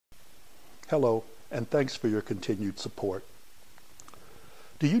Hello, and thanks for your continued support.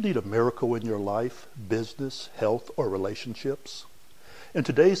 Do you need a miracle in your life, business, health, or relationships? In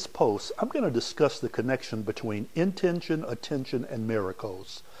today's post, I'm going to discuss the connection between intention, attention, and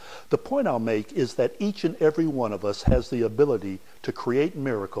miracles. The point I'll make is that each and every one of us has the ability to create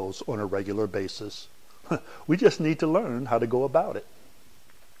miracles on a regular basis. We just need to learn how to go about it.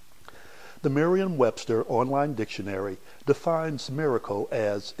 The Merriam-Webster Online Dictionary defines miracle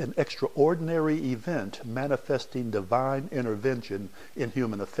as an extraordinary event manifesting divine intervention in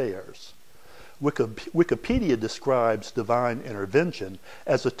human affairs. Wikipedia describes divine intervention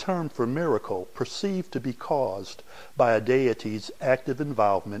as a term for miracle perceived to be caused by a deity's active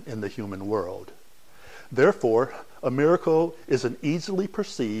involvement in the human world. Therefore, a miracle is an easily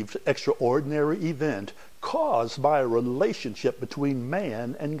perceived extraordinary event caused by a relationship between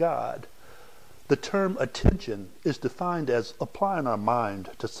man and God. The term attention is defined as applying our mind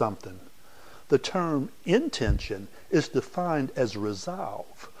to something. The term intention is defined as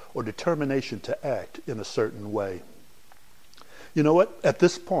resolve or determination to act in a certain way. You know what? At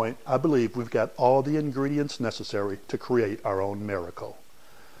this point, I believe we've got all the ingredients necessary to create our own miracle.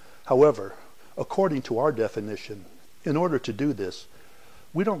 However, according to our definition, in order to do this,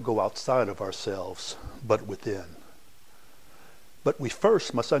 we don't go outside of ourselves, but within. But we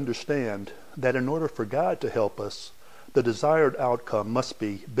first must understand that in order for God to help us, the desired outcome must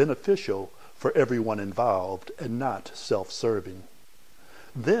be beneficial for everyone involved and not self-serving.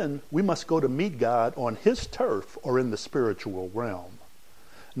 Then we must go to meet God on His turf or in the spiritual realm.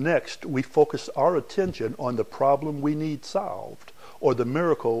 Next, we focus our attention on the problem we need solved or the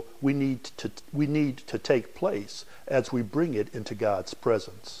miracle we need to take place as we bring it into God's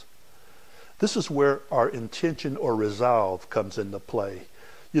presence. This is where our intention or resolve comes into play.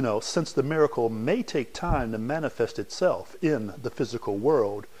 Since the miracle may take time to manifest itself in the physical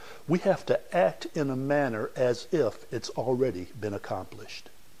world, we have to act in a manner as if it's already been accomplished.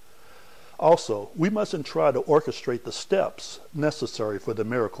 Also, we mustn't try to orchestrate the steps necessary for the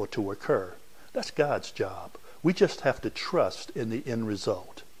miracle to occur. That's God's job. We just have to trust in the end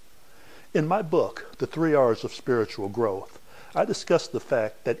result. In my book, The 3 R's of Spiritual Growth, I discuss the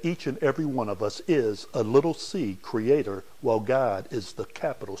fact that each and every one of us is a little c creator while God is the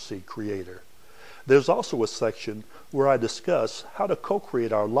capital C creator. There's also a section where I discuss how to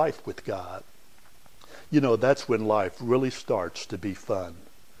co-create our life with God. That's when life really starts to be fun.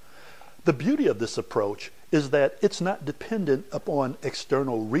 The beauty of this approach is that it's not dependent upon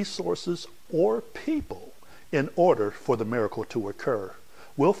external resources or people in order for the miracle to occur.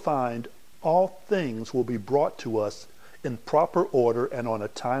 We'll find all things will be brought to us in proper order and on a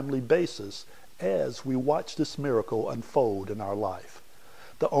timely basis as we watch this miracle unfold in our life.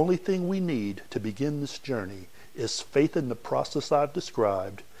 The only thing we need to begin this journey is faith in the process I've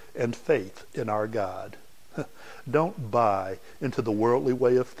described and faith in our God. Don't buy into the worldly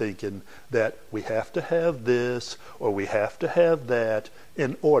way of thinking that we have to have this or we have to have that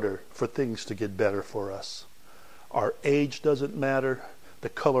in order for things to get better for us. Our age doesn't matter. The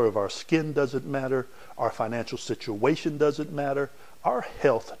color of our skin doesn't matter. Our financial situation doesn't matter. Our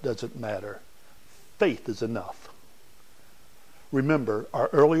health doesn't matter. Faith is enough. Remember, our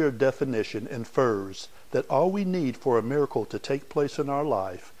earlier definition infers that all we need for a miracle to take place in our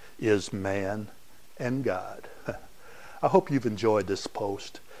life is man and God. I hope you've enjoyed this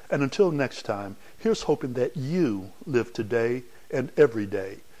post. And until next time, here's hoping that you live today and every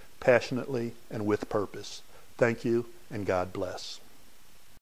day passionately and with purpose. Thank you, and God bless.